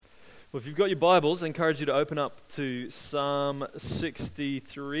Well, if you've got your Bibles, I encourage you to open up to Psalm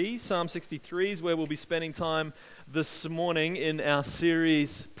 63. Psalm 63 is where we'll be spending time this morning in our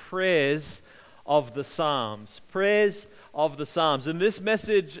series, Prayers of the Psalms. Prayers of the Psalms. And this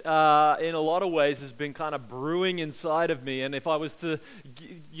message, in a lot of ways, has been kind of brewing inside of me. And if I was to,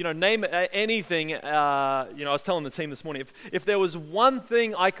 name anything, I was telling the team this morning, if there was one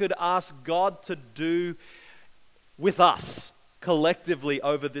thing I could ask God to do with us, collectively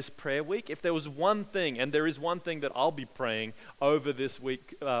over this prayer week, if there was one thing, and there is one thing that I'll be praying over this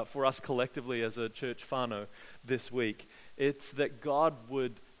week for us collectively as a church whānau this week, it's that God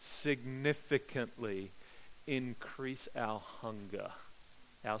would significantly increase our hunger,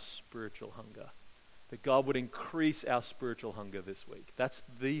 our spiritual hunger. That God would increase our spiritual hunger this week. That's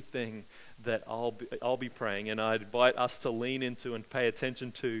the thing that I'll be praying, and I invite us to lean into and pay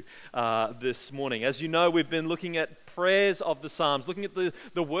attention to this morning. As you know, we've been looking at prayers of the Psalms, looking at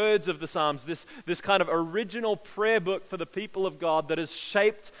the words of the Psalms, this kind of original prayer book for the people of God that has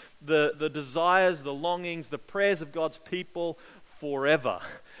shaped the desires, the longings, the prayers of God's people forever.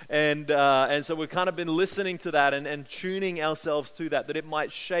 And so we've kind of been listening to that and tuning ourselves to that it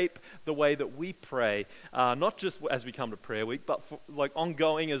might shape the way that we pray, not just as we come to prayer week, but for,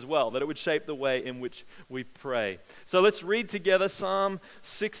 ongoing as well, that it would shape the way in which we pray. So let's read together Psalm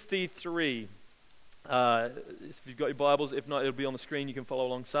 63. If you've got your Bibles, if not, it'll be on the screen, you can follow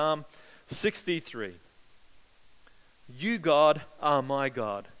along. Psalm 63. You, God, are my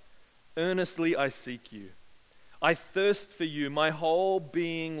God. Earnestly I seek you. I thirst for you, my whole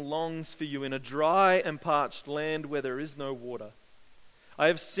being longs for you in a dry and parched land where there is no water. I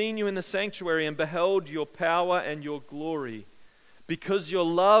have seen you in the sanctuary and beheld your power and your glory. Because your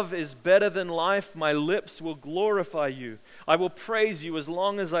love is better than life, my lips will glorify you. I will praise you as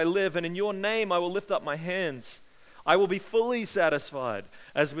long as I live, and in your name I will lift up my hands. I will be fully satisfied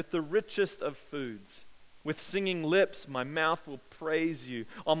as with the richest of foods. With singing lips, my mouth will praise you.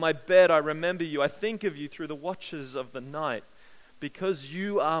 On my bed, I remember you. I think of you through the watches of the night. Because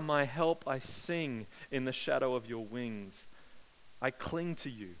you are my help, I sing in the shadow of your wings. I cling to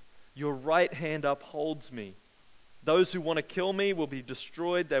you. Your right hand upholds me. Those who want to kill me will be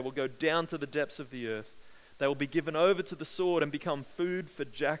destroyed. They will go down to the depths of the earth. They will be given over to the sword and become food for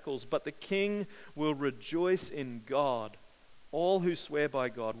jackals. But the king will rejoice in God. All who swear by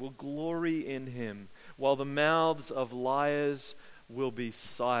God will glory in him, while the mouths of liars will be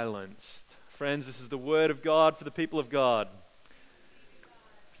silenced. Friends, this is the word of God for the people of God.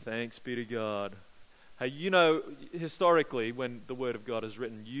 Thanks be to God. Hey, historically, when the word of God is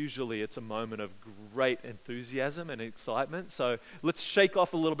written, usually it's a moment of great enthusiasm and excitement. So let's shake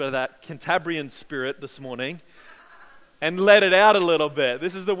off a little bit of that Cantabrian spirit this morning and let it out a little bit.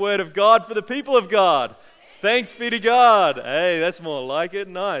 This is the word of God for the people of God. Thanks be to God. Hey, that's more like it.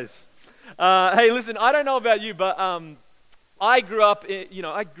 Nice. Hey, listen, I don't know about you, but I grew up,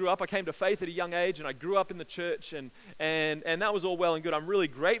 I came to faith at a young age, and I grew up in the church, and that was all well and good. I'm really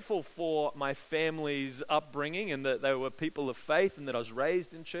grateful for my family's upbringing, and that they were people of faith, and that I was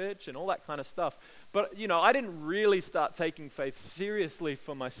raised in church, and all that kind of stuff. But, I didn't really start taking faith seriously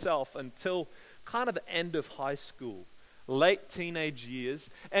for myself until kind of the end of high school. Late teenage years,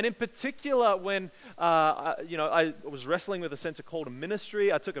 and in particular when I was wrestling with a sense of call to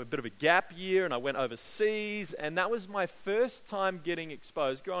ministry. I took a bit of a gap year and I went overseas, and that was my first time getting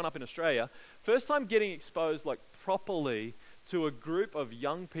exposed, growing up in Australia, first time getting exposed properly to a group of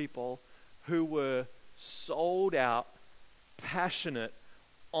young people who were sold out, passionate,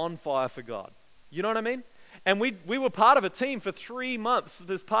 on fire for God. You know what I mean? And we were part of a team for 3 months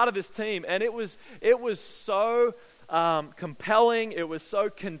as part of this team, and it was so compelling. It was so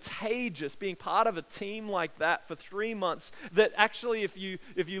contagious being part of a team like that for 3 months that actually if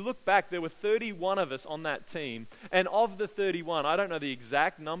you look back, there were 31 of us on that team, and of the 31, I don't know the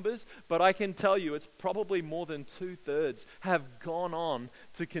exact numbers, but I can tell you it's probably more than 2/3 have gone on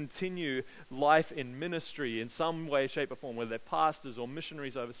to continue life in ministry in some way, shape or form, whether they're pastors or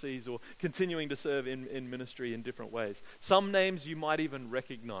missionaries overseas or continuing to serve in ministry in different ways. Some names you might even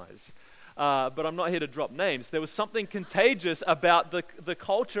recognize. But I'm not here to drop names. There was something contagious about the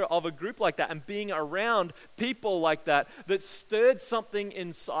culture of a group like that and being around people like that stirred something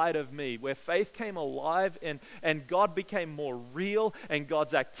inside of me where faith came alive and God became more real, and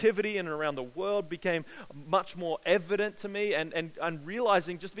God's activity in and around the world became much more evident to me, and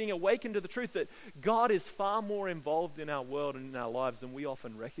realizing, just being awakened to the truth that God is far more involved in our world and in our lives than we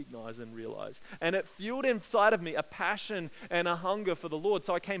often recognize and realize. And it fueled inside of me a passion and a hunger for the Lord.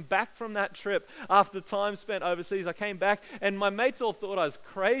 So I came back from that that trip, after time spent overseas, I came back and my mates all thought I was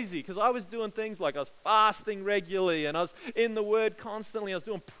crazy because I was doing things like I was fasting regularly and I was in the Word constantly. I was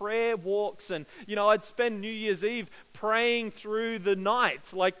doing prayer walks and, I'd spend New Year's Eve praying through the night,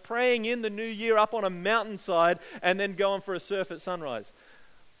 like praying in the new year up on a mountainside and then going for a surf at sunrise,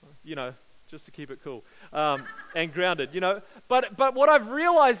 just to keep it cool and grounded, But what I've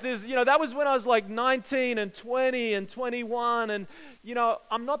realized is, that was when I was like 19 and 20 and 21 and,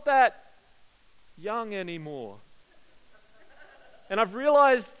 I'm not that young anymore. And I've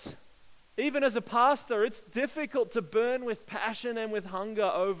realized, even as a pastor, it's difficult to burn with passion and with hunger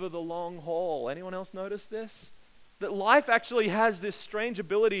over the long haul. Anyone else notice this? That life actually has this strange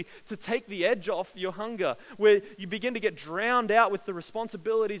ability to take the edge off your hunger, where you begin to get drowned out with the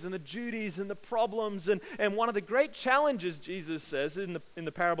responsibilities and the duties and the problems. And one of the great challenges, Jesus says in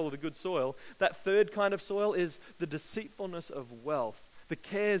the parable of the good soil, that third kind of soil is the deceitfulness of wealth, the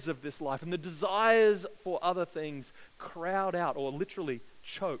cares of this life, and the desires for other things crowd out or literally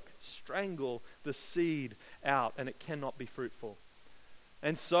choke, strangle the seed out, and it cannot be fruitful.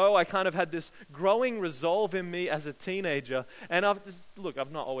 And so I kind of had this growing resolve in me as a teenager. And I've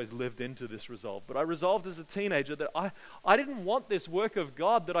not always lived into this resolve, but I resolved as a teenager that I didn't want this work of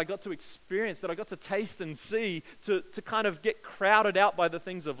God that I got to experience, that I got to taste and see, to kind of get crowded out by the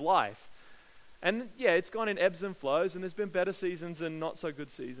things of life. And yeah, it's gone in ebbs and flows, and there's been better seasons and not so good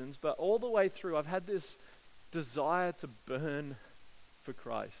seasons. But all the way through, I've had this desire to burn for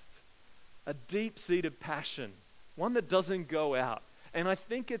Christ. A deep-seated passion, one that doesn't go out. And I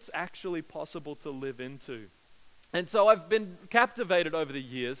think it's actually possible to live into. And so I've been captivated over the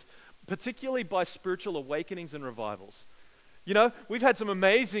years, particularly by spiritual awakenings and revivals. We've had some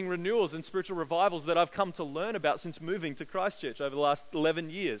amazing renewals and spiritual revivals that I've come to learn about since moving to Christchurch over the last 11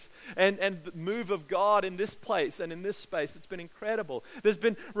 years. And the move of God in this place and in this space, it's been incredible. There's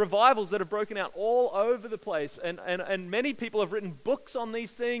been revivals that have broken out all over the place. And many people have written books on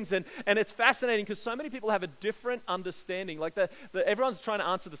these things. And it's fascinating because so many people have a different understanding. Like everyone's trying to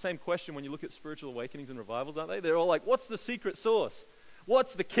answer the same question when you look at spiritual awakenings and revivals, aren't they? They're all like, what's the secret sauce?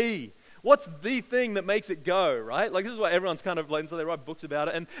 What's the key? What's the thing that makes it go, right? Like, this is what everyone's kind of like, and so they write books about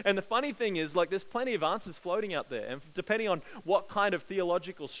it. And the funny thing is, like, there's plenty of answers floating out there. And depending on what kind of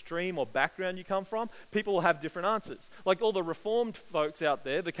theological stream or background you come from, people will have different answers. Like all the Reformed folks out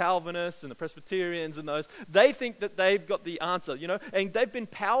there, the Calvinists and the Presbyterians and those, they think that they've got the answer, and they've been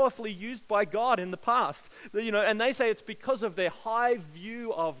powerfully used by God in the past, and they say it's because of their high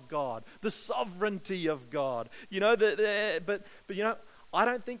view of God, the sovereignty of God, but I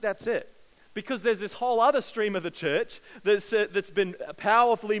don't think that's it. Because there's this whole other stream of the church that's been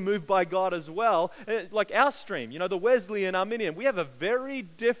powerfully moved by God as well, like our stream, the Wesleyan, Arminian. We have a very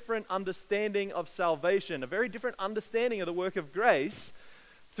different understanding of salvation, a very different understanding of the work of grace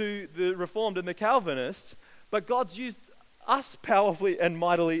to the Reformed and the Calvinists, but God's used us powerfully and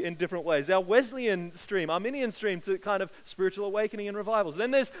mightily in different ways. Our Wesleyan stream, Arminian stream, to kind of spiritual awakening and revivals.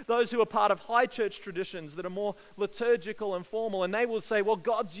 Then there's those who are part of high church traditions that are more liturgical and formal, and they will say, well,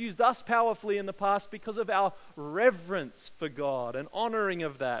 God's used us powerfully in the past because of our reverence for God and honoring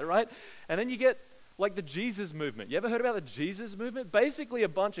of that, right? And then you get like the Jesus movement. You ever heard about the Jesus movement? Basically a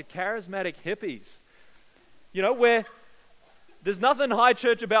bunch of charismatic hippies, where there's nothing high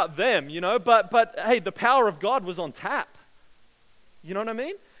church about them, but hey, the power of God was on tap. You know what I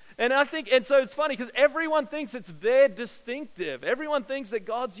mean? And so it's funny because everyone thinks it's their distinctive. Everyone thinks that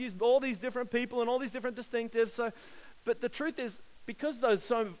God's used all these different people and all these different distinctives. But the truth is, because there's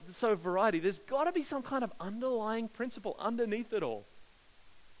so variety, there's got to be some kind of underlying principle underneath it all.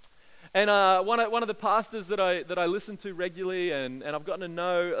 And one of the pastors that I listen to regularly and I've gotten to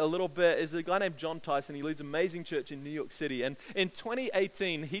know a little bit is a guy named John Tyson. He leads an amazing church in New York City. And in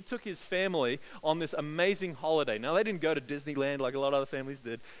 2018, he took his family on this amazing holiday. Now, they didn't go to Disneyland like a lot of other families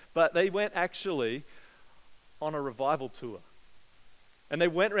did, but they went actually on a revival tour. And they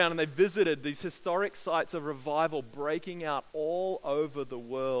went around and they visited these historic sites of revival breaking out all over the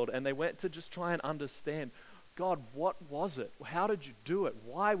world. And they went to just try and understand, God, what was it? How did you do it?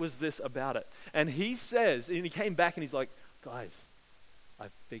 Why was this about it? And he says, and he came back and he's like, guys, I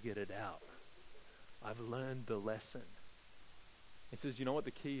figured it out. I've learned the lesson. He says, you know what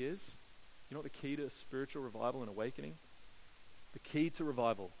the key is? You know what the key to spiritual revival and awakening? The key to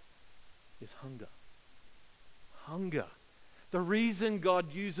revival is hunger. Hunger. The reason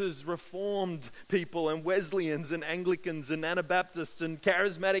God uses Reformed people and Wesleyans and Anglicans and Anabaptists and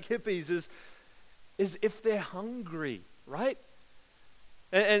charismatic hippies is if they're hungry, right?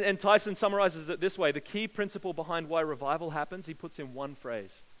 And Tyson summarizes it this way. The key principle behind why revival happens, he puts in one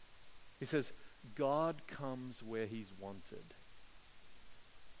phrase. He says, God comes where he's wanted.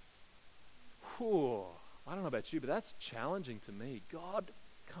 whew, I don't know about you, but that's challenging to me. God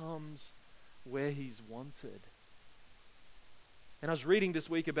comes where he's wanted. And I was reading this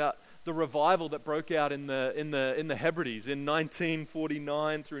week about the revival that broke out in the Hebrides in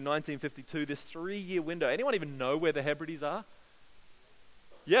 1949 through 1952, this 3-year window. Anyone even know where the Hebrides are?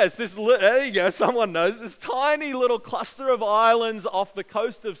 Yeah, it's this, there you go, someone knows, this tiny little cluster of islands off the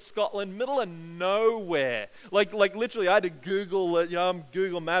coast of Scotland, middle of nowhere. Like literally, I had to Google it, I'm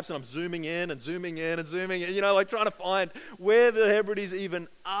Google Maps and I'm zooming in and zooming in and zooming in, trying to find where the Hebrides even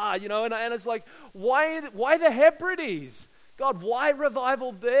are, and it's like, why the Hebrides? God, why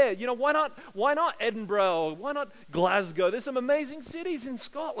revival there? Why not Edinburgh? Why not Glasgow? There's some amazing cities in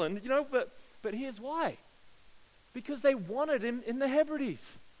Scotland, but here's why. Because they wanted him in the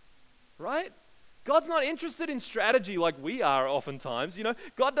Hebrides, right? God's not interested in strategy like we are oftentimes.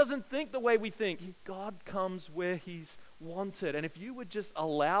 God doesn't think the way we think. God comes where he's wanted. And if you would just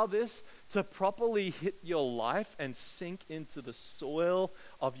allow this to properly hit your life and sink into the soil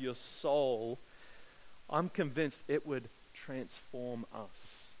of your soul, I'm convinced it would transform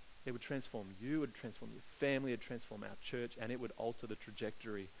us. It would transform you, it would transform your family, it would transform our church, and it would alter the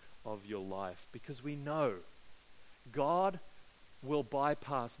trajectory of your life. Because we know God will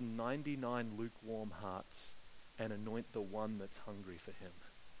bypass 99 lukewarm hearts and anoint the one that's hungry for him.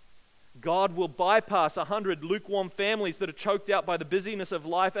 God will bypass 100 lukewarm families that are choked out by the busyness of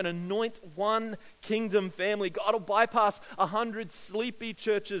life and anoint one kingdom family. God will bypass 100 sleepy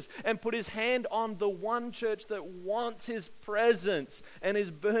churches and put his hand on the one church that wants his presence and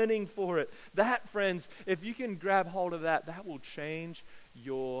is burning for it. That, friends, if you can grab hold of that, that will change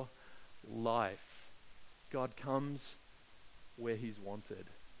your life. God comes where he's wanted.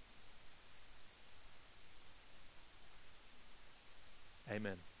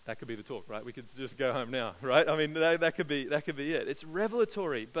 Amen. That could be the talk, right? We could just go home now, right? I mean, that could be it. It's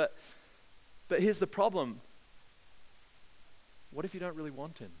revelatory, but here's the problem. What if you don't really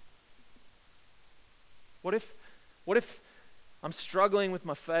want him? What if I'm struggling with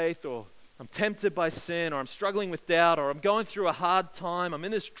my faith, or I'm tempted by sin, or I'm struggling with doubt, or I'm going through a hard time, I'm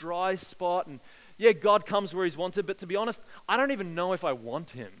in this dry spot, and yeah, God comes where he's wanted, but to be honest, I don't even know if I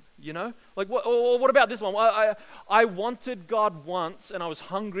want him, Like, what about this one? I wanted God once, and I was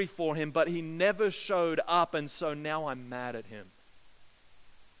hungry for him, but he never showed up, and so now I'm mad at him.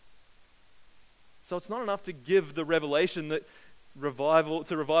 So it's not enough to give the revelation that revival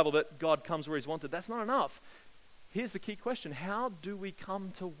that God comes where he's wanted. That's not enough. Here's the key question. How do we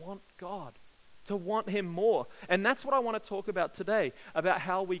come to want God? To want him more? And that's what I want to talk about today, about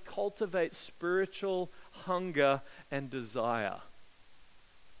how we cultivate spiritual hunger and desire.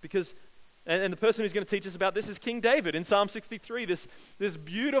 Because, and the person who's going to teach us about this is King David in Psalm 63, this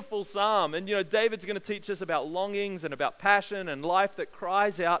beautiful psalm. And David's going to teach us about longings and about passion and life that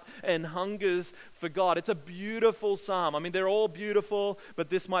cries out and hungers for God. It's a beautiful psalm. I mean, they're all beautiful,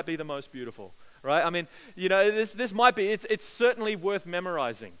 but this might be the most beautiful, right? I mean, this might be, it's certainly worth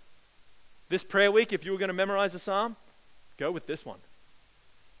memorizing. This prayer week, if you were going to memorize a psalm, go with this one.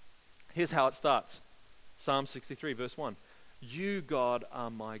 Here's how it starts. Psalm 63, verse 1. You, God, are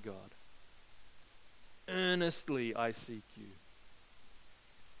my God. Earnestly I seek you.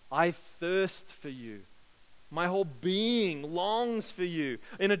 I thirst for you. My whole being longs for you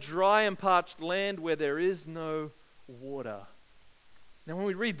in a dry and parched land where there is no water. Now, when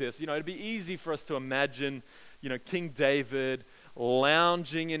we read this, it'd be easy for us to imagine, King David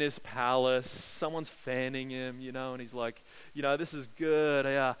lounging in his palace, someone's fanning him, and he's like, this is good.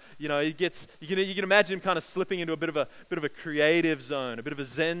 He gets. You can imagine him kind of slipping into a bit of a creative zone, a bit of a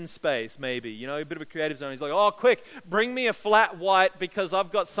Zen space, maybe. A bit of a creative zone. He's like, oh, quick, bring me a flat white because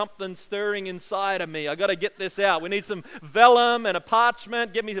I've got something stirring inside of me. I got to get this out. We need some vellum and a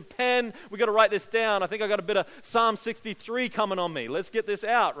parchment. Get me a pen. We got to write this down. I think I got a bit of Psalm 63 coming on me. Let's get this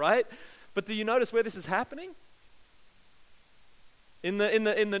out, right? But do you notice where this is happening? In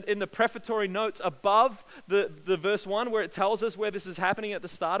the prefatory notes above the verse 1, where it tells us where this is happening at the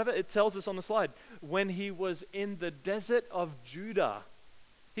start of it, it tells us on the slide, when he was in the desert of Judah.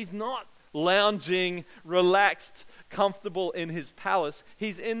 He's not lounging, relaxed, comfortable in his palace.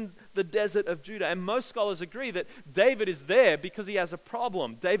 He's in the desert of Judah. And most scholars agree that David is there because he has a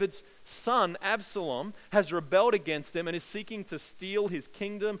problem. David's son, Absalom, has rebelled against him and is seeking to steal his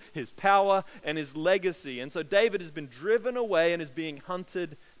kingdom, his power, and his legacy. And so David has been driven away and is being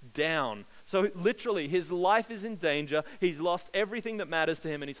hunted down. So literally, his life is in danger. He's lost everything that matters to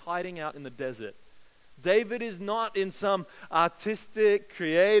him, and he's hiding out in the desert. David is not in some artistic,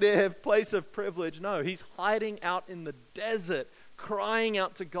 creative place of privilege. No, he's hiding out in the desert, crying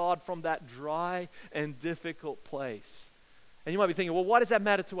out to God from that dry and difficult place. And you might be thinking, well, why does that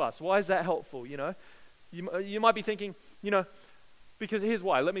matter to us? Why is that helpful, You might be thinking, because here's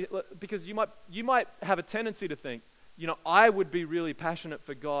why. Because you might have a tendency to think, I would be really passionate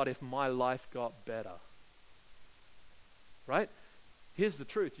for God if my life got better. Right? Here's the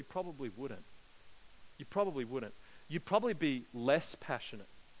truth. You probably wouldn't. You'd probably be less passionate.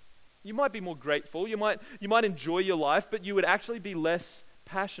 You might be more grateful. You might enjoy your life, but you would actually be less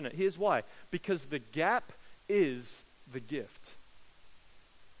passionate. Here's why. Because the gap is the gift.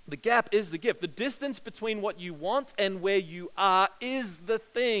 The gap is the gift. The distance between what you want and where you are is the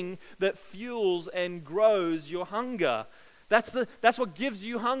thing that fuels and grows your hunger. That's what gives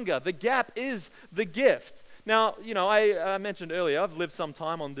you hunger. The gap is the gift. Now, I mentioned earlier, I've lived some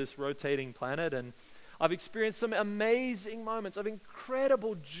time on this rotating planet, and I've experienced some amazing moments of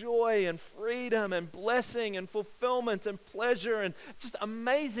incredible joy and freedom and blessing and fulfillment and pleasure and just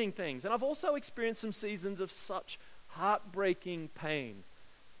amazing things. And I've also experienced some seasons of such heartbreaking pain.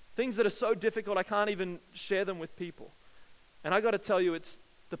 Things that are so difficult I can't even share them with people. And I got to tell you, it's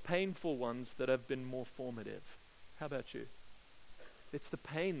the painful ones that have been more formative. How about you? It's the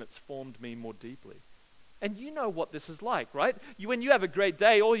pain that's formed me more deeply. And you know what this is like, right? When you have a great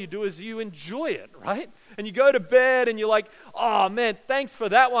day, all you do is you enjoy it, right? And you go to bed and you're like, oh man, thanks for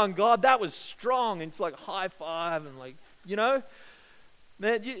that one, God. That was strong. And it's like high five and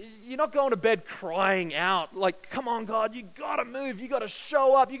man, you're not going to bed crying out like, come on, God, you got to move. You got to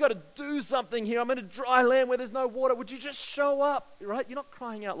show up. You got to do something here. I'm in a dry land where there's no water. Would you just show up, right? You're not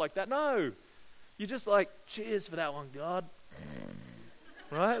crying out like that. No. You're just like, cheers for that one, God.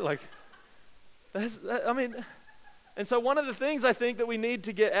 Right? And so one of the things I think that we need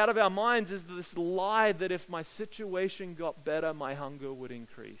to get out of our minds is this lie that if my situation got better, my hunger would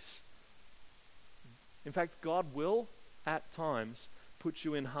increase. In fact, God will, at times, put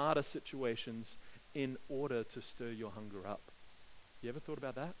you in harder situations in order to stir your hunger up. You ever thought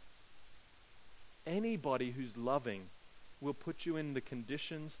about that? Anybody who's loving will put you in the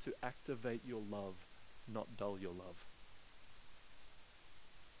conditions to activate your love, not dull your love.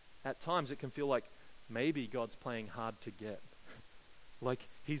 At times it can feel like maybe God's playing hard to get. Like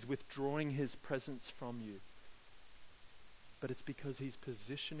he's withdrawing his presence from you. But it's because he's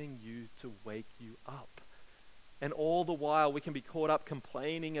positioning you to wake you up. And all the while we can be caught up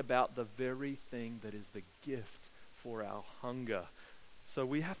complaining about the very thing that is the gift for our hunger. So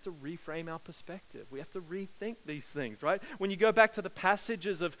we have to reframe our perspective. We have to rethink these things, right? When you go back to the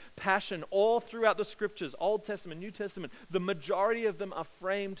passages of passion all throughout the scriptures, Old Testament, New Testament, the majority of them are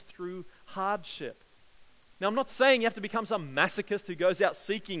framed through hardship. Now, I'm not saying you have to become some masochist who goes out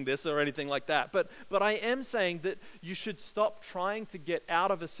seeking this or anything like that, but I am saying that you should stop trying to get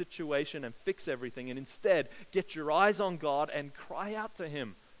out of a situation and fix everything, and instead get your eyes on God and cry out to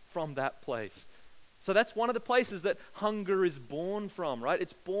him from that place. So that's one of the places that hunger is born from, right?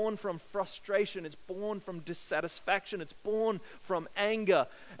 It's born from frustration. It's born from dissatisfaction. It's born from anger.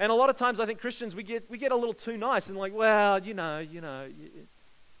 And a lot of times I think Christians, we get a little too nice and like, well,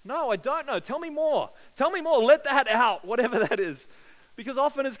 no, I don't know. Tell me more. Tell me more. Let that out, whatever that is. Because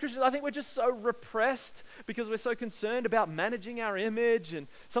often as Christians, I think we're just so repressed because we're so concerned about managing our image. And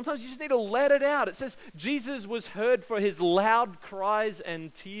sometimes you just need to let it out. It says Jesus was heard for his loud cries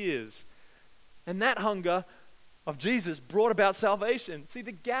and tears. And that hunger of Jesus brought about salvation. See,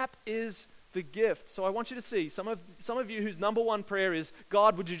 the gap is the gift. So I want you to see, some of you whose number one prayer is,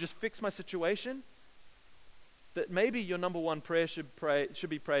 God, would you just fix my situation? That maybe your number one prayer should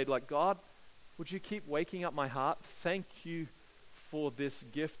be prayed like, God, would you keep waking up my heart? Thank you for this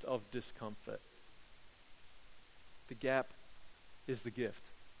gift of discomfort. The gap is the gift.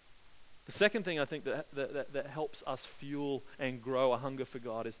 The second thing I think that helps us fuel and grow a hunger for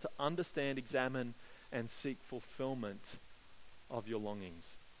God is to understand, examine, and seek fulfillment of your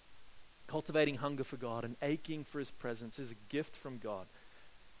longings. Cultivating hunger for God and aching for his presence is a gift from God.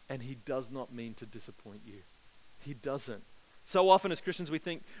 And he does not mean to disappoint you. He doesn't. So often as Christians we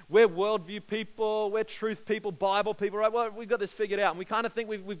think we're worldview people, we're truth people, Bible people, right? Well, we've got this figured out. And we kind of think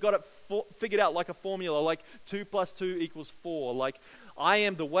we've got it figured out like a formula, like 2 + 2 = 4. Like, I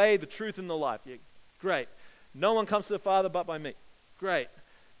am the way, the truth, and the life. Yeah, great. No one comes to the Father but by me. Great.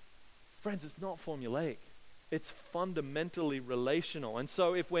 Friends, it's not formulaic. It's fundamentally relational. And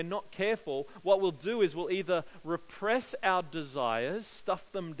so if we're not careful, what we'll do is we'll either repress our desires, stuff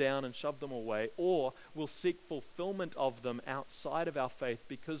them down and shove them away, or we'll seek fulfillment of them outside of our faith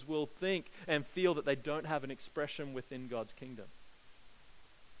because we'll think and feel that they don't have an expression within God's kingdom.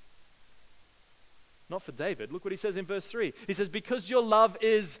 Not for David. Look what he says in verse 3. He says, because your love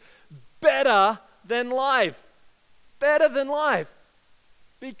is better than life. Better than life.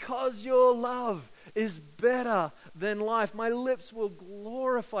 Because your love is better than life. My lips will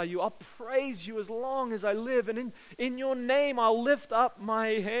glorify you. I'll praise you as long as I live. And in your name, I'll lift up my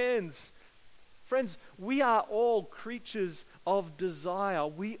hands. Friends, we are all creatures of desire.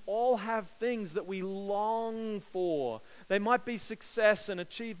 We all have things that we long for. They might be success and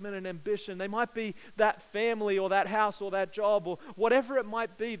achievement and ambition. They might be that family or that house or that job or whatever it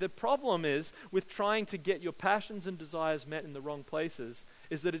might be. The problem is with trying to get your passions and desires met in the wrong places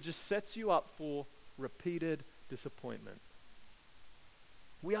is that it just sets you up for repeated disappointment.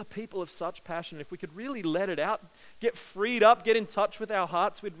 We are people of such passion. If we could really let it out, get freed up, get in touch with our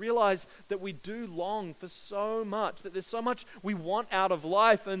hearts, we'd realize that we do long for so much, that there's so much we want out of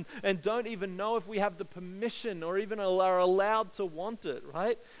life and don't even know if we have the permission or even are allowed to want it,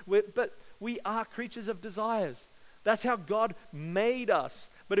 right? But we are creatures of desires. That's how God made us.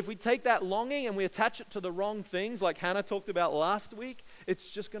 But if we take that longing and we attach it to the wrong things, like Hannah talked about last week, it's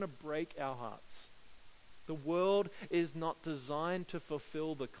just going to break our hearts. The world is not designed to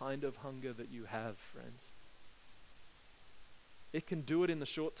fulfill the kind of hunger that you have, friends. It can do it in the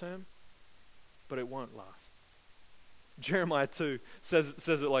short term, but it won't last. Jeremiah 2 says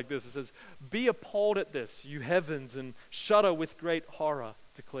it like this. It says, "Be appalled at this, you heavens, and shudder with great horror,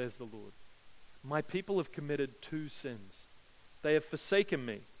 declares the Lord. My people have committed 2 sins. They have forsaken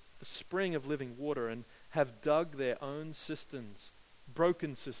me, the spring of living water, and have dug their own cisterns,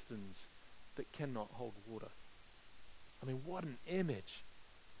 broken cisterns, that cannot hold water." I mean, what an image.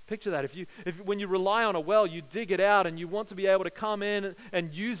 Picture that. If when you rely on a well, you dig it out and you want to be able to come in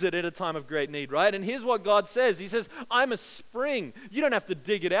and use it at a time of great need, right? And here's what God says. He says, I'm a spring. You don't have to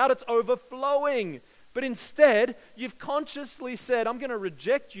dig it out. It's overflowing. But instead, you've consciously said, I'm going to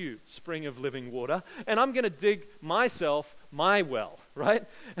reject you, spring of living water, and I'm going to dig myself my well, right?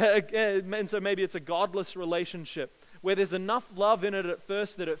 And so maybe it's a godless relationship where there's enough love in it at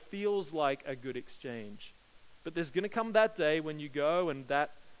first that it feels like a good exchange. But there's going to come that day when you go and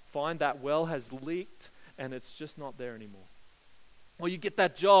find that well has leaked and it's just not there anymore. Or you get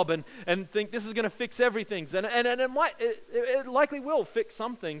that job and think this is going to fix everything. And it likely will fix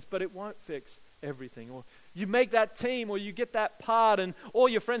some things, but it won't fix everything. Or you make that team or you get that part and all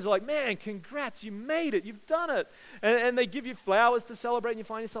your friends are like, man, congrats, you made it, you've done it. And they give you flowers to celebrate and you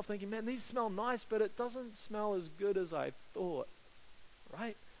find yourself thinking, man, these smell nice, but it doesn't smell as good as I thought,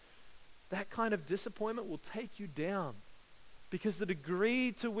 right? That kind of disappointment will take you down because the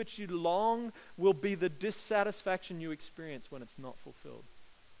degree to which you long will be the dissatisfaction you experience when it's not fulfilled.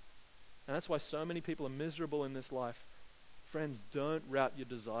 And that's why so many people are miserable in this life. Friends, don't route your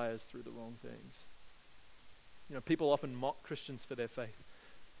desires through the wrong things. You know, people often mock Christians for their faith.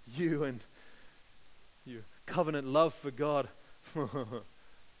 You and your covenant love for God.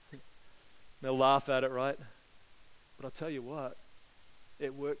 They'll laugh at it, right? But I'll tell you what,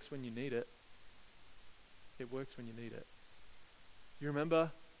 it works when you need it. It works when you need it. You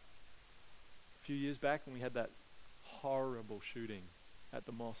remember a few years back when we had that horrible shooting at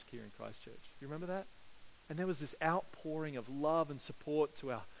the mosque here in Christchurch? You remember that? And there was this outpouring of love and support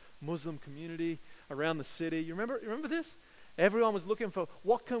to our Muslim community around the city. You remember this? Everyone was looking for,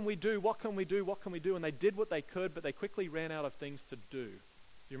 what can we do? What can we do? What can we do? And they did what they could, but they quickly ran out of things to do.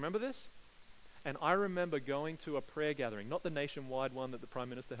 You remember this? And I remember going to a prayer gathering, not the nationwide one that the Prime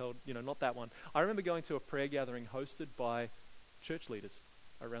Minister held, not that one. I remember going to a prayer gathering hosted by church leaders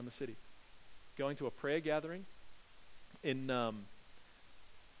around the city. Going to a prayer gathering in,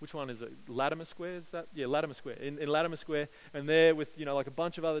 which one is it? Latimer Square, is that? Yeah, Latimer Square. In Latimer Square, and there with, like a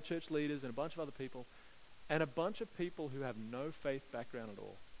bunch of other church leaders and a bunch of other people, and a bunch of people who have no faith background at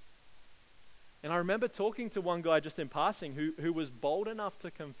all. And I remember talking to one guy just in passing who was bold enough to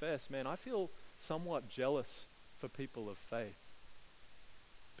confess, man, I feel somewhat jealous for people of faith.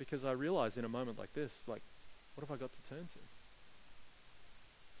 Because I realized in a moment like this, what have I got to turn to?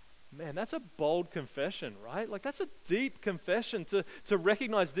 Man, that's a bold confession, right? That's a deep confession to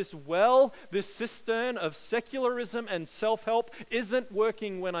recognize this cistern of secularism and self-help isn't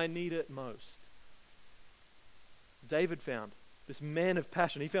working when I need it most. David found this man of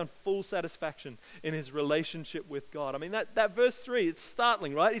passion. He found full satisfaction in his relationship with God. I mean, that verse 3, it's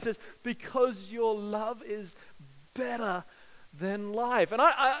startling, right? He says, because your love is better than life. And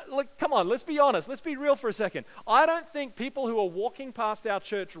come on, let's be honest. Let's be real for a second. I don't think people who are walking past our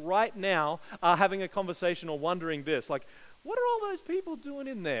church right now are having a conversation or wondering this. What are all those people doing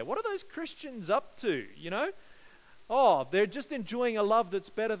in there? What are those Christians up to, Oh, they're just enjoying a love that's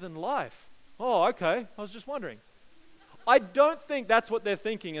better than life. Oh, okay. I was just wondering. I don't think that's what they're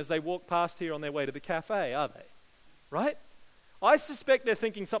thinking as they walk past here on their way to the cafe, are they? Right? I suspect they're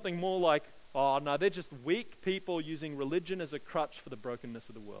thinking something more like, Oh no, they're just weak people using religion as a crutch for the brokenness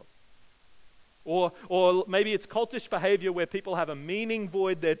of the world. Or maybe it's cultish behavior where people have a meaning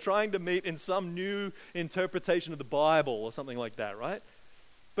void they're trying to meet in some new interpretation of the Bible or something like that, right?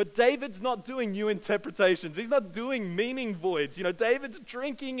 But David's not doing new interpretations. He's not doing meaning voids. David's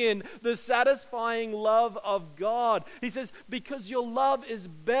drinking in the satisfying love of God. He says, because your love is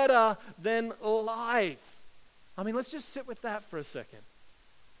better than life. I mean, let's just sit with that for a second.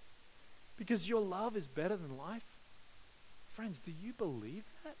 Because your love is better than life? Friends, do you believe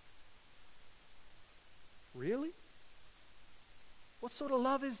that? Really? What sort of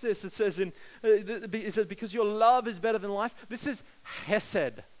love is this? It says because your love is better than life. This is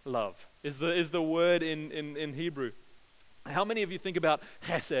hesed love, is the word in Hebrew. How many of you think about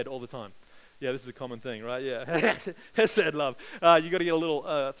hesed all the time? Yeah, this is a common thing, right? Yeah, hesed love. You got to get a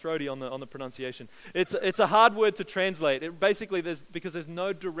little throaty on the pronunciation. It's a hard word to translate. Basically, because there's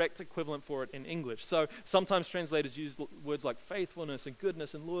no direct equivalent for it in English. So sometimes translators use words like faithfulness and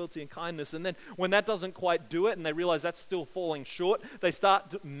goodness and loyalty and kindness, and then when that doesn't quite do it, and they realize that's still falling short, they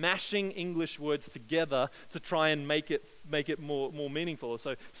start mashing English words together to try and make it more meaningful.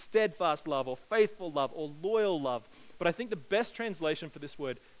 So steadfast love, or faithful love, or loyal love. But I think the best translation for this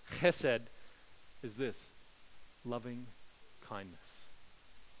word chesed is this: loving kindness.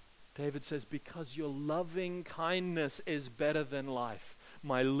 David says, because your loving kindness is better than life,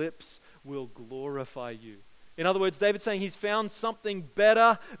 my lips will glorify you. In other words, David's saying he's found something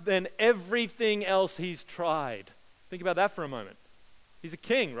better than everything else he's tried. Think about that for a moment. He's a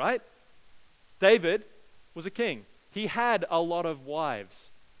king, right? David was a king. He had a lot of wives.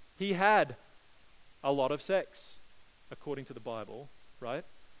 He had a lot of sex, according to the Bible, right?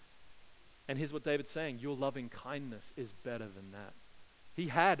 And here's what David's saying: your loving kindness is better than that. He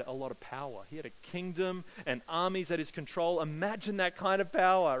had a lot of power. He had a kingdom and armies at his control. Imagine that kind of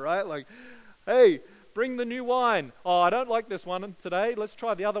power, right? Like, hey, bring the new wine. Oh, I don't like this one today. Let's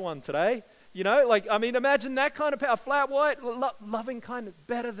try the other one today. Imagine that kind of power. Flat white, loving kindness,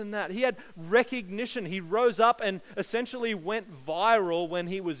 better than that. He had recognition. He rose up and essentially went viral when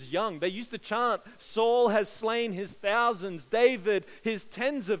he was young. They used to chant, Saul has slain his thousands, David his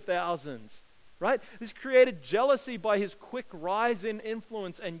tens of thousands, right? This created jealousy by his quick rise in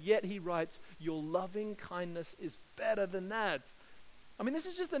influence, and yet he writes, your loving kindness is better than that. I mean, this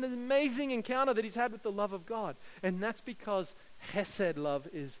is just an amazing encounter that he's had with the love of God. And that's because Hesed love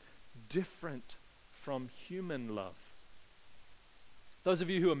is different from human love. Those of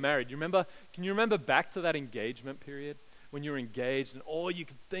you who are married, can you remember back to that engagement period when you were engaged and all you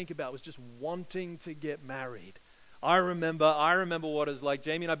could think about was just wanting to get married? I remember what it was like.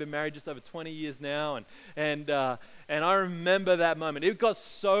 Jamie and I have been married just over 20 years now, and I remember that moment. It got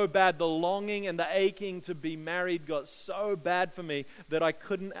so bad, the longing and the aching to be married got so bad for me that I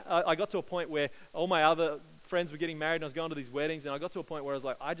got to a point where all my other friends were getting married and I was going to these weddings, and I got to a point where I was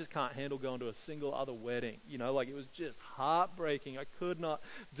like, I just can't handle going to a single other wedding. It was just heartbreaking. I could not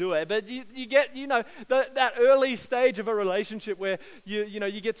do it. But you get, that early stage of a relationship where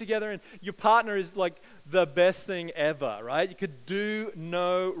you get together and your partner is like the best thing ever, right? You could do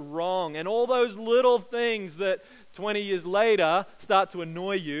no wrong. And all those little things that 20 years later start to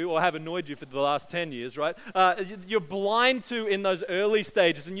annoy you or have annoyed you for the last 10 years, right? You're blind to in those early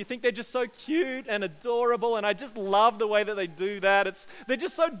stages, and you think they're just so cute and adorable, and I just love the way that they do that. They're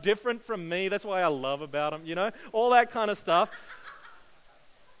just so different from me. That's why I love about them, all that kind of stuff.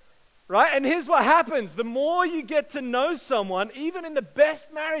 Right? And here's what happens. The more you get to know someone, even in the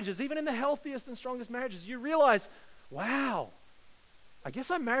best marriages, even in the healthiest and strongest marriages, you realize, wow, I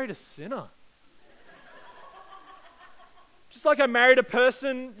guess I married a sinner. Just like I married a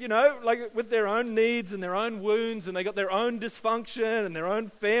person, like with their own needs and their own wounds, and they got their own dysfunction, and their own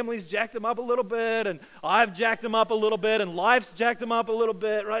families jacked them up a little bit, and I've jacked them up a little bit, and life's jacked them up a little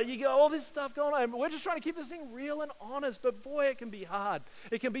bit, right? You got all this stuff going on. We're just trying to keep this thing real and honest, but boy, it can be hard.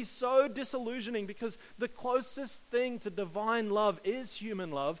 It can be so disillusioning because the closest thing to divine love is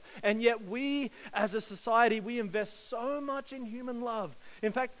human love, and yet we, as a society, we invest so much in human love.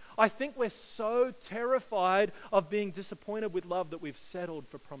 In fact, I think we're so terrified of being disappointed with love that we've settled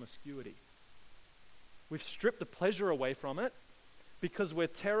for promiscuity. We've stripped the pleasure away from it because we're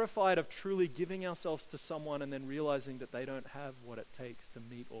terrified of truly giving ourselves to someone and then realizing that they don't have what it takes to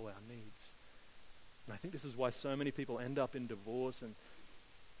meet all our needs. And I think this is why so many people end up in divorce, and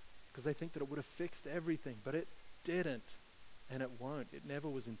because they think that it would have fixed everything, but it didn't, and it won't. It never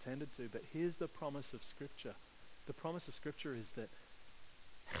was intended to. But here's the promise of Scripture. The promise of Scripture is that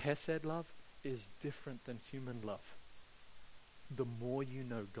Chesed love is different than human love. The more you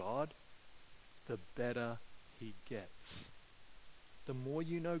know God, the better He gets. The more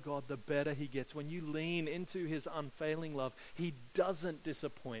you know God, the better he gets. When you lean into his unfailing love, he doesn't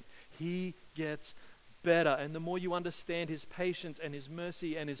disappoint. He gets better. And the more you understand his patience and his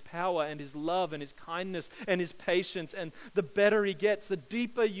mercy and his power and his love and his kindness and his patience, and the better he gets, the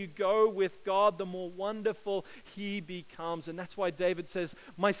deeper you go with God, the more wonderful he becomes. And that's why David says,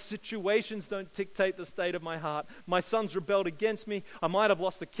 my situations don't dictate the state of my heart. My sons rebelled against me. I might have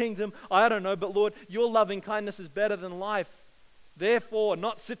lost the kingdom. I don't know. But Lord, your loving kindness is better than life. Therefore,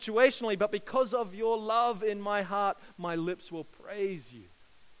 not situationally, but because of your love in my heart, my lips will praise you.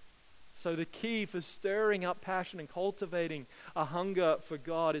 So the key for stirring up passion and cultivating a hunger for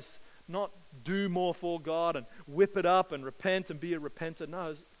God is not do more for God and whip it up and repent and be a repenter.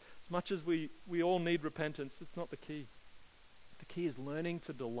 No, as much as we all need repentance, it's not the key. The key is learning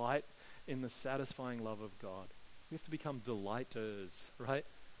to delight in the satisfying love of God. We have to become delighters, right?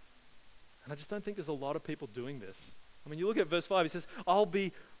 And I just don't think there's a lot of people doing this. I mean, you look at verse 5, he says, I'll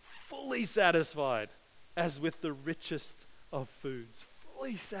be fully satisfied as with the richest of foods.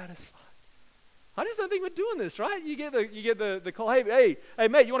 Fully satisfied. I just don't think we're doing this, right? You get the call, hey,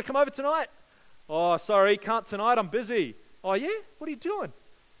 mate, you want to come over tonight? Oh, sorry, can't tonight, I'm busy. Oh, yeah? What are you doing?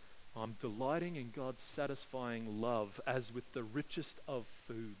 I'm delighting in God's satisfying love as with the richest of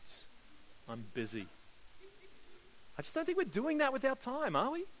foods. I'm busy. I just don't think we're doing that with our time,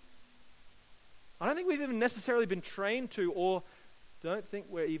 are we? I don't think we've even necessarily been trained to, or don't think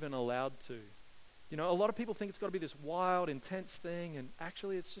we're even allowed to. You know, a lot of people think it's got to be this wild, intense thing, and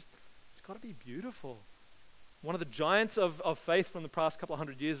actually it's got to be beautiful. One of the giants of faith from the past couple of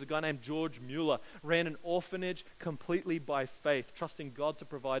hundred years, a guy named George Mueller, ran an orphanage completely by faith, trusting God to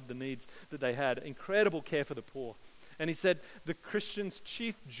provide the needs that they had. Incredible care for the poor. And he said, the Christian's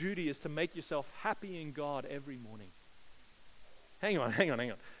chief duty is to make yourself happy in God every morning. Hang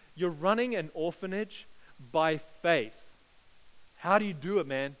on. You're running an orphanage by faith. How do you do it,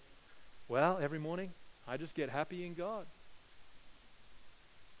 man? Well, every morning, I just get happy in God.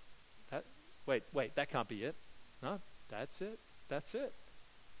 Wait, that can't be it. No, that's it.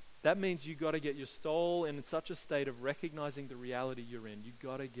 That means you got to get your soul in such a state of recognizing the reality you're in. You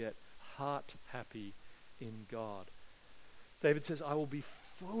got to get heart happy in God. David says, I will be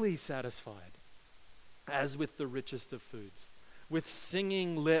fully satisfied as with the richest of foods. With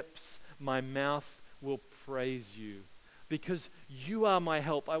singing lips, my mouth will praise you. Because you are my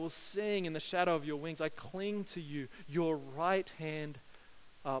help. I will sing in the shadow of your wings. I cling to you. Your right hand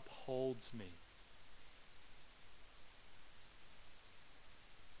upholds me.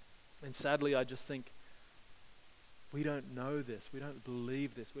 And sadly, I just think we don't know this. We don't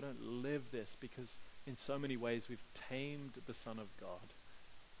believe this. We don't live this because in so many ways we've tamed the Son of God.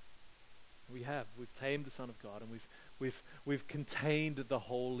 We've tamed the Son of God, and we've contained the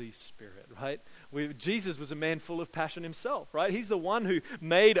Holy Spirit, right? Jesus was a man full of passion himself, right? He's the one who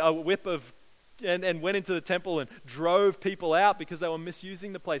made a whip of and went into the temple and drove people out because they were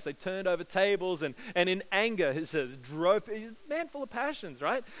misusing the place. They turned over tables and in anger, it says, drove. He's a man full of passions,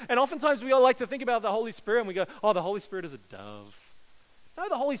 right? And oftentimes we all like to think about the Holy Spirit and we go, oh, the Holy Spirit is a dove. No,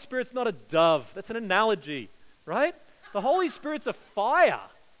 the Holy Spirit's not a dove. That's an analogy, right? The Holy Spirit's a fire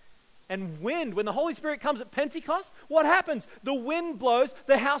and wind. When the Holy Spirit comes at Pentecost, what happens? The wind blows,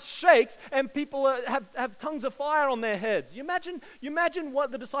 the house shakes, and people have tongues of fire on their heads. You imagine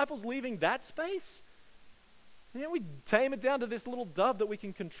what the disciples leaving that space? You know, we tame it down to this little dove that we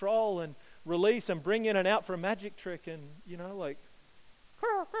can control and release and bring in and out for a magic trick, and no.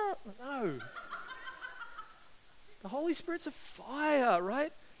 The Holy Spirit's a fire,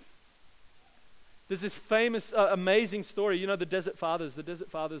 right? There's this famous, amazing story. You know, the Desert Fathers. The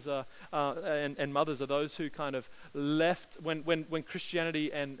Desert Fathers and mothers are those who kind of left when Christianity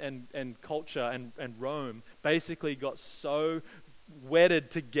and culture and Rome basically got so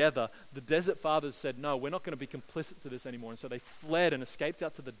wedded together. The Desert Fathers said, no, we're not going to be complicit to this anymore. And so they fled and escaped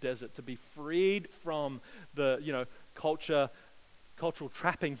out to the desert to be freed from the, cultural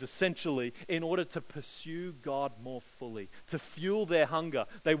trappings, essentially, in order to pursue God more fully, to fuel their hunger.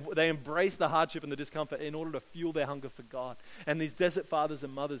 They embrace the hardship and the discomfort in order to fuel their hunger for God. And these desert fathers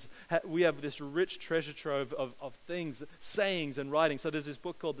and mothers, we have this rich treasure trove of things, sayings and writings. So there's this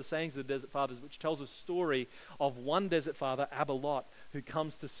book called The Sayings of the Desert Fathers, which tells a story of one desert father, Abba Lot, who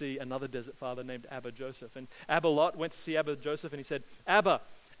comes to see another desert father named Abba Joseph. And Abba Lot went to see Abba Joseph and he said, Abba,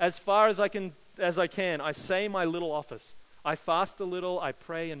 as far as I can, I say my little office. I fast a little, I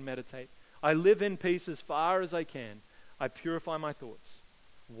pray and meditate. I live in peace as far as I can. I purify my thoughts.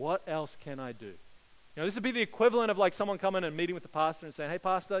 What else can I do? This would be the equivalent of like someone coming and meeting with the pastor and saying, hey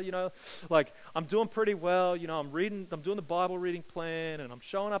pastor, I'm doing pretty well. I'm doing the Bible reading plan and I'm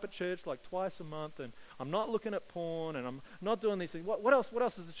showing up at church like twice a month and I'm not looking at porn, and I'm not doing these things. What else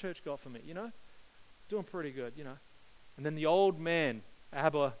has the church got for me, Doing pretty good, And then the old man,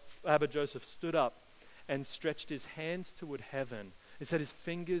 Abba Joseph, stood up and stretched his hands toward heaven. It said his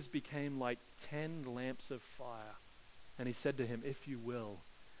fingers became like 10 lamps of fire. And he said to him, if you will,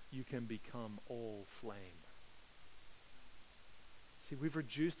 you can become all flame. See, we've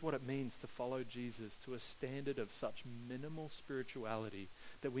reduced what it means to follow Jesus to a standard of such minimal spirituality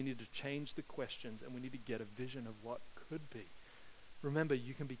that we need to change the questions and we need to get a vision of what could be. Remember,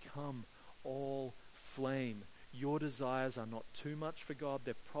 you can become all flame. Your desires are not too much for God.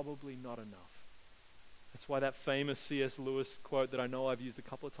 They're probably not enough. That's why that famous C.S. Lewis quote that I know I've used a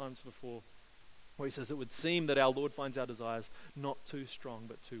couple of times before, where he says, it would seem that our Lord finds our desires not too strong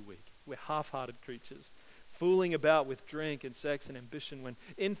but too weak. We're half-hearted creatures, fooling about with drink and sex and ambition when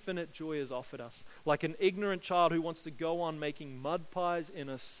infinite joy is offered us, like an ignorant child who wants to go on making mud pies in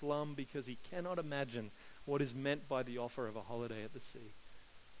a slum because he cannot imagine what is meant by the offer of a holiday at the sea.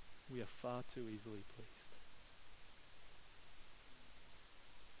 We are far too easily pleased.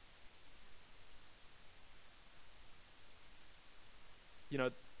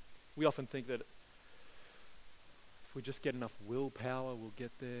 We often think that if we just get enough willpower, we'll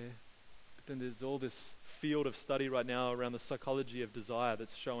get there. But then there's all this field of study right now around the psychology of desire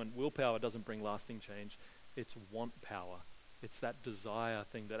that's showing willpower doesn't bring lasting change. It's want power. It's that desire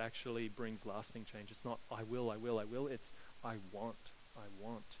thing that actually brings lasting change. It's not I will. It's I want.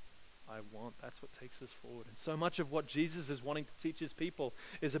 That's what takes us forward. And so much of what Jesus is wanting to teach his people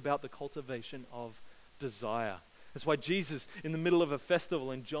is about the cultivation of desire. That's why Jesus, in the middle of a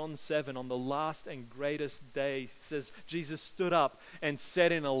festival in John 7, on the last and greatest day, says Jesus stood up and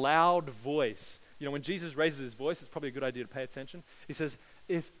said in a loud voice, when Jesus raises his voice, it's probably a good idea to pay attention. He says,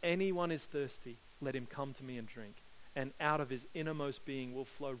 if anyone is thirsty, let him come to me and drink. And out of his innermost being will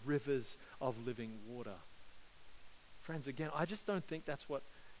flow rivers of living water. Friends, again, I just don't think that's what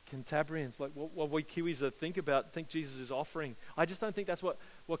Cantabrians, like what we Kiwis think Jesus is offering. I just don't think that's what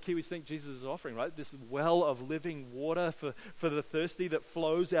Kiwis think Jesus is offering, right? This well of living water for the thirsty that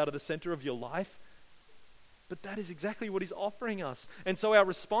flows out of the center of your life. But that is exactly what he's offering us. And so our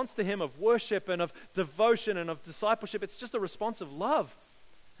response to him of worship and of devotion and of discipleship, it's just a response of love.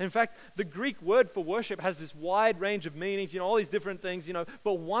 In fact, the Greek word for worship has this wide range of meanings, all these different things,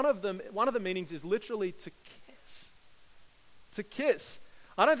 but one of the meanings is literally to kiss. To kiss.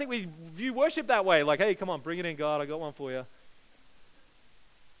 I don't think we view worship that way, like, hey, come on, bring it in, God, I got one for you.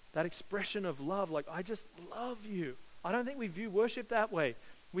 That expression of love, like, I just love you. I don't think we view worship that way.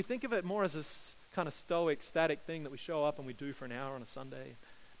 We think of it more as this kind of stoic, static thing that we show up and we do for an hour on a Sunday,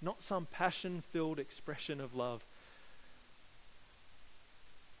 not some passion-filled expression of love.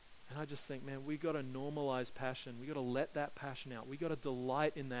 And I just think, man, we got to normalize passion. We got to let that passion out. We got to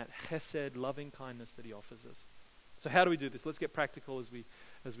delight in that chesed, loving kindness that he offers us. So how do we do this? Let's get practical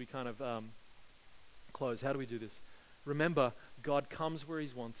as we kind of close. How do we do this? Remember, God comes where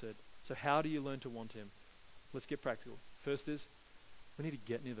he's wanted. So how do you learn to want him? Let's get practical. First is, we need to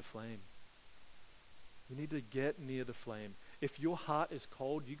get near the flame. We need to get near the flame. If your heart is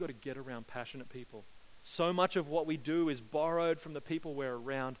cold, you got to get around passionate people. So much of what we do is borrowed from the people we're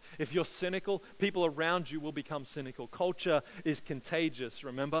around. If you're cynical, people around you will become cynical. Culture is contagious,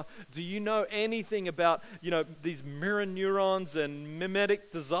 remember? Do you know anything about, these mirror neurons and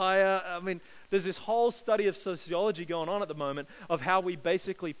mimetic desire? I mean, there's this whole study of sociology going on at the moment of how we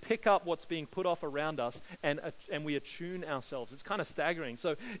basically pick up what's being put off around us and we attune ourselves. It's kind of staggering.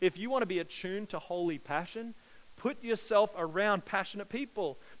 So if you want to be attuned to holy passion, put yourself around passionate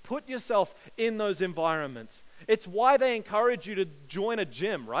people. Put yourself in those environments. It's why they encourage you to join a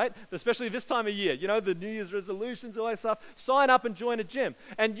gym, right? Especially this time of year, the New Year's resolutions, all that stuff. Sign up and join a gym.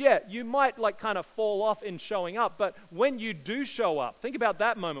 And yeah, you might kind of fall off in showing up, but when you do show up, think about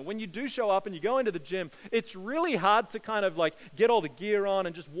that moment. When you do show up and you go into the gym, it's really hard to kind of get all the gear on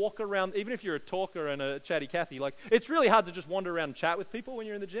and just walk around, even if you're a talker and a chatty Cathy, it's really hard to just wander around and chat with people when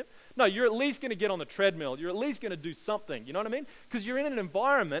you're in the gym. No, you're at least going to get on the treadmill. You're at least going to do something, you know what I mean? Because you're in an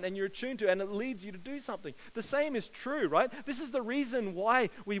environment and you're attuned to it and it leads you to do something. The same is true, right? This is the reason why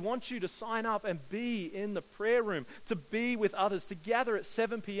we want you to sign up and be in the prayer room, to be with others, to gather at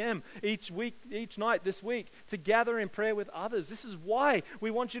 7 p.m. each night this week, to gather in prayer with others. This is why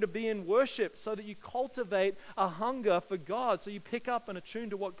we want you to be in worship, so that you cultivate a hunger for God, so you pick up and attune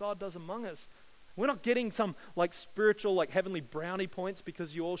to what God does among us. We're not getting some spiritual, heavenly brownie points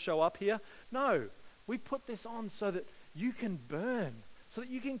because you all show up here. No, we put this on so that you can burn, so that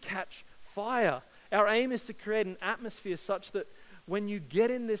you can catch fire. Our aim is to create an atmosphere such that when you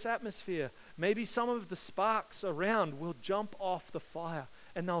get in this atmosphere, maybe some of the sparks around will jump off the fire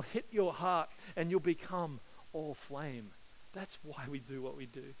and they'll hit your heart and you'll become all flame. That's why we do what we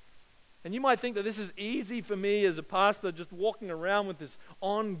do. And you might think that this is easy for me as a pastor, just walking around with this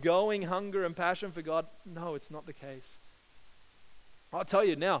ongoing hunger and passion for God. No, it's not the case. I'll tell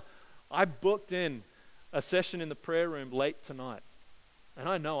you now, I booked in a session in the prayer room late tonight, and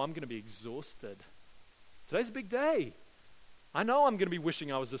I know I'm going to be exhausted. Today's a big day. I know I'm going to be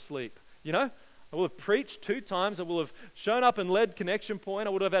wishing I was asleep. You know, I will have preached 2 times. I will have shown up and led Connection Point. I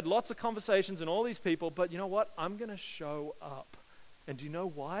would have had lots of conversations and all these people. But you know what? I'm going to show up. And do you know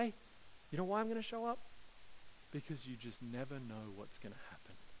why? You know why I'm going to show up? Because you just never know what's going to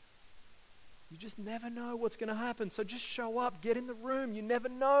happen. You just never know what's going to happen. So just show up. Get in the room. You never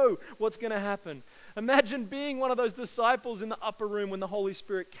know what's going to happen. Imagine being one of those disciples in the upper room when the Holy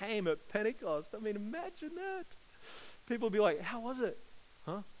Spirit came at Pentecost. I mean, imagine that. People would be like, how was it?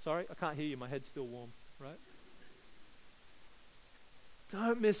 Huh? Sorry, I can't hear you. My head's still warm, right?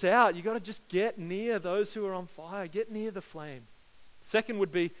 Don't miss out. You got to just get near those who are on fire. Get near the flame. Second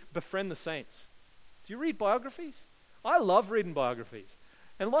would be befriend the saints. Do you read biographies? I love reading biographies.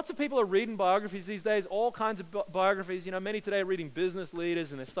 And lots of people are reading biographies these days, all kinds of biographies. You know, many today are reading business leaders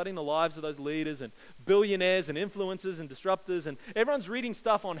and they're studying the lives of those leaders and billionaires and influencers and disruptors. And everyone's reading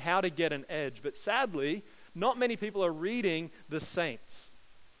stuff on how to get an edge. But sadly, not many people are reading the saints.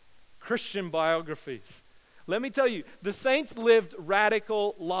 Christian biographies. Let me tell you, the saints lived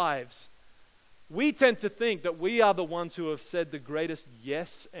radical lives. We tend to think that we are the ones who have said the greatest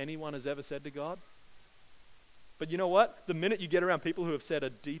yes anyone has ever said to God. But you know what? The minute you get around people who have said a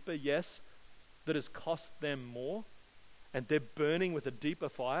deeper yes that has cost them more, and they're burning with a deeper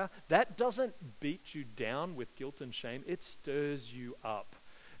fire, that doesn't beat you down with guilt and shame. It stirs you up.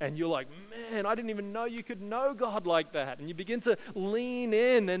 And you're like, man, I didn't even know you could know God like that. And you begin to lean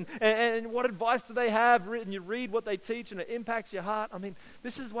in and what advice do they have? And you read what they teach and it impacts your heart. I mean,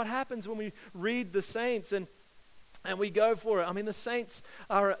 this is what happens when we read the saints and we go for it. I mean, the saints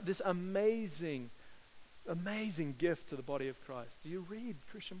are this amazing gift to the body of Christ. Do you read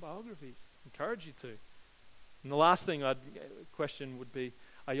Christian biographies? I encourage you to. And the last thing I'd question would be,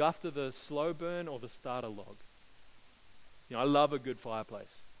 are you after the slow burn or the starter log? You know, I love a good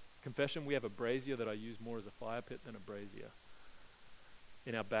fireplace. Confession, we have a brazier that I use more as a fire pit than a brazier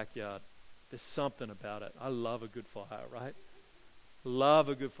in our backyard. There's something about it. I love a good fire, right? Love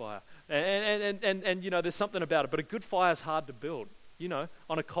a good fire. And you know, there's something about it. But a good fire is hard to build. You know,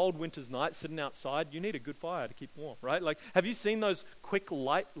 on a cold winter's night, sitting outside, you need a good fire to keep warm, right? Like, have you seen those quick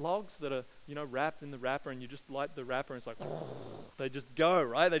light logs that are, you know, wrapped in the wrapper and you just light the wrapper and it's like, they just go,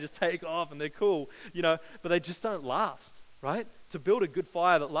 right? They just take off and they're cool, you know, but they just don't last. Right? To build a good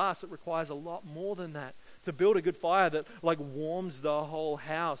fire that lasts, it requires a lot more than that. To build a good fire that like warms the whole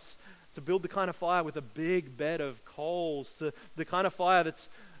house. To build the kind of fire with a big bed of coals. To the kind of fire that's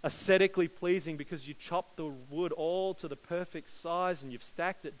aesthetically pleasing because you chop the wood all to the perfect size and you've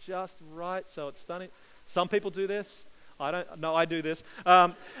stacked it just right so it's stunning. Some people do this. I do this.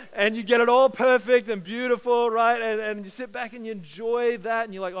 And you get it all perfect and beautiful, right? And you sit back and you enjoy that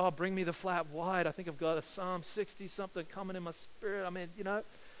and you're like, oh, bring me the flat white. I think I've got a Psalm 60 something coming in my spirit. I mean, you know.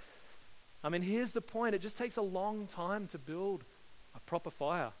 I mean, here's the point. It just takes a long time to build a proper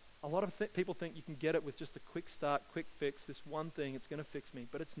fire. A lot of people think you can get it with just a quick start, quick fix, this one thing, it's going to fix me.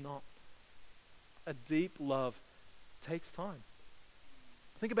 But it's not. A deep love takes time.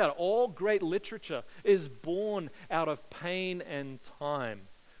 Think about it. All great literature is born out of pain and time.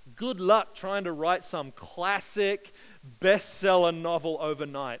 Good luck trying to write some classic bestseller novel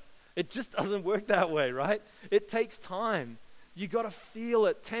overnight. It just doesn't work that way, right? It takes time. You got to feel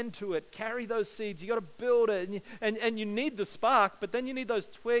it, tend to it, carry those seeds. You got to build it, and you need the spark, but then you need those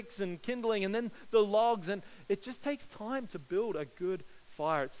twigs and kindling, and then the logs, and it just takes time to build a good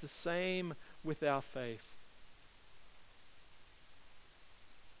fire. It's the same with our faith.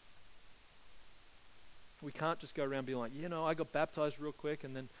 We can't just go around being like, you know, I got baptized real quick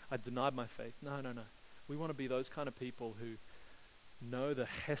and then I denied my faith. No. We want to be those kind of people who know the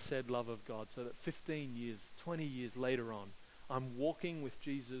Hesed love of God so that 15 years, 20 years later on, I'm walking with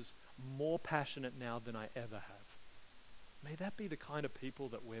Jesus more passionate now than I ever have. May that be the kind of people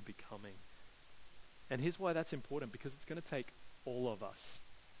that we're becoming. And here's why that's important, because it's going to take all of us.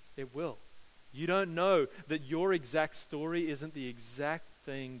 It will. You don't know that your exact story isn't the exact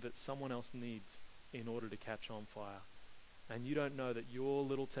thing that someone else needs in order to catch on fire. And you don't know that your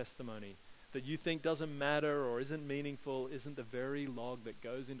little testimony that you think doesn't matter or isn't meaningful isn't the very log that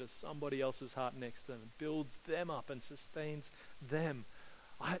goes into somebody else's heart next to them and builds them up and sustains them.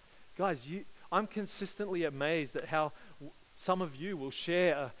 I'm consistently amazed at how Some of you will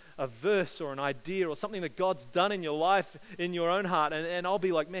share a verse or an idea or something that God's done in your life, in your own heart, and I'll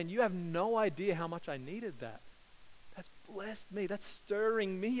be like, man, you have no idea how much I needed that. That's blessed me. That's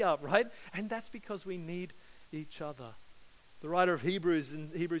stirring me up, right? And that's because we need each other. The writer of Hebrews in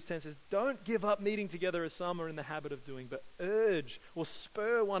Hebrews 10 says, don't give up meeting together as some are in the habit of doing, but urge or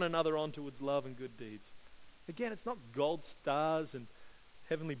spur one another on towards love and good deeds. Again, it's not gold stars and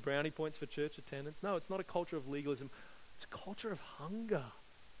heavenly brownie points for church attendance. No, it's not a culture of legalism. It's a culture of hunger.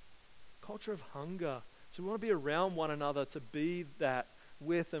 Culture of hunger. So we want to be around one another to be that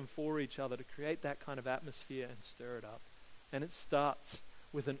with and for each other, to create that kind of atmosphere and stir it up. And it starts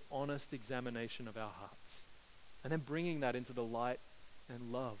with an honest examination of our hearts. And then bringing that into the light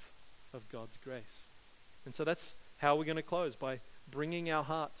and love of God's grace. And so that's how we're going to close, by bringing our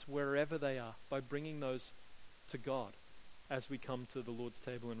hearts wherever they are, by bringing those to God as we come to the Lord's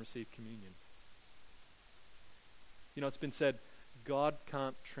table and receive communion. You know, it's been said, God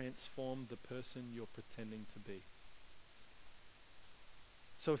can't transform the person you're pretending to be.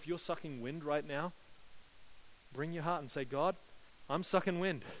 So if you're sucking wind right now, bring your heart and say, God, I'm sucking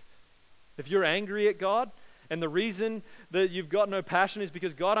wind. If you're angry at God, and the reason that you've got no passion is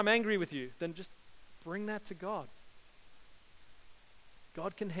because, God, I'm angry with you, then just bring that to God.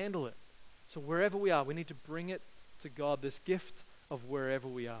 God can handle it. So wherever we are, we need to bring it to God, this gift of wherever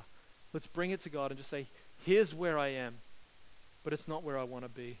we are. Let's bring it to God and just say, here's where I am, but it's not where I want to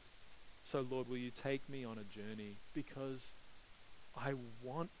be. So Lord, will you take me on a journey, because I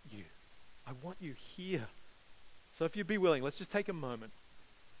want you. I want you here. So if you'd be willing, let's just take a moment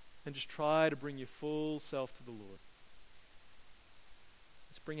and just try to bring your full self to the Lord.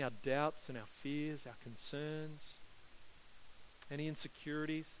 Let's bring our doubts and our fears, our concerns, any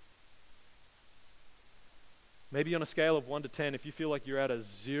insecurities. Maybe on a scale of 1 to 10, if you feel like you're at a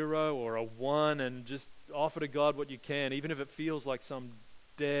 0 or a 1, and just offer to God what you can, even if it feels like some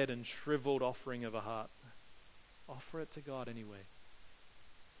dead and shriveled offering of a heart. Offer it to God anyway.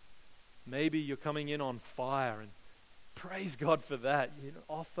 Maybe you're coming in on fire, and praise God for that. You know,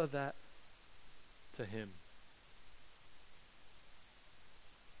 offer that to Him.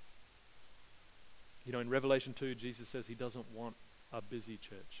 You know, in Revelation 2, Jesus says He doesn't want a busy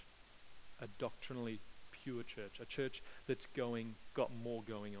church, a doctrinally pure church, a church that's got more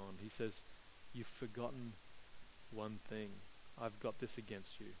going on. He says, you've forgotten one thing. I've got this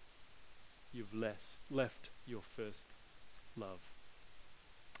against you. You've left your first love.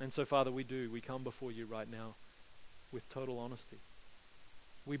 And so, Father, we come before you right now with total honesty.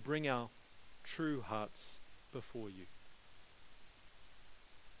 We bring our true hearts before you.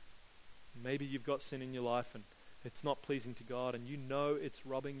 Maybe you've got sin in your life and it's not pleasing to God, and you know it's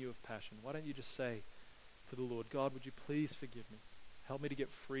robbing you of passion. Why don't you just say to the Lord, God, would you please forgive me? Help me to get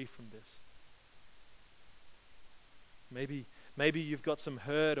free from this. Maybe you've got some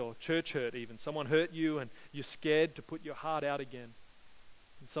hurt, or church hurt even. Someone hurt you and you're scared to put your heart out again.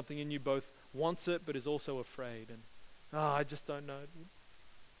 And something in you both wants it but is also afraid. And I just don't know.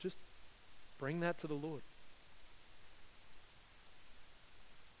 Just bring that to the Lord.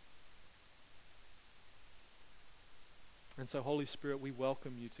 And so, Holy Spirit, we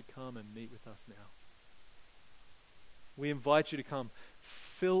welcome you to come and meet with us now. We invite you to come.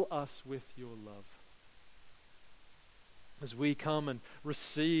 Fill us with your love. As we come and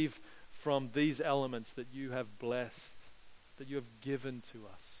receive from these elements that you have blessed, that you have given to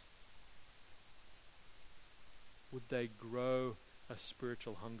us, would they grow a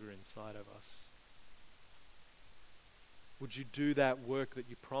spiritual hunger inside of us? Would you do that work that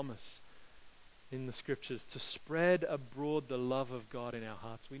you promise in the scriptures, to spread abroad the love of God in our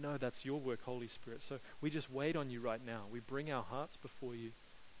hearts? We know that's your work, Holy Spirit. So we just wait on you right now. We bring our hearts before you,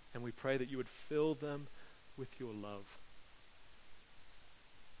 and we pray that you would fill them with your love.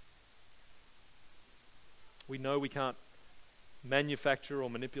 We know we can't manufacture or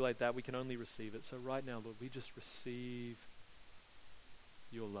manipulate that. We can only receive it. So right now, Lord, we just receive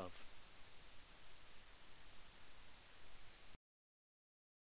your love.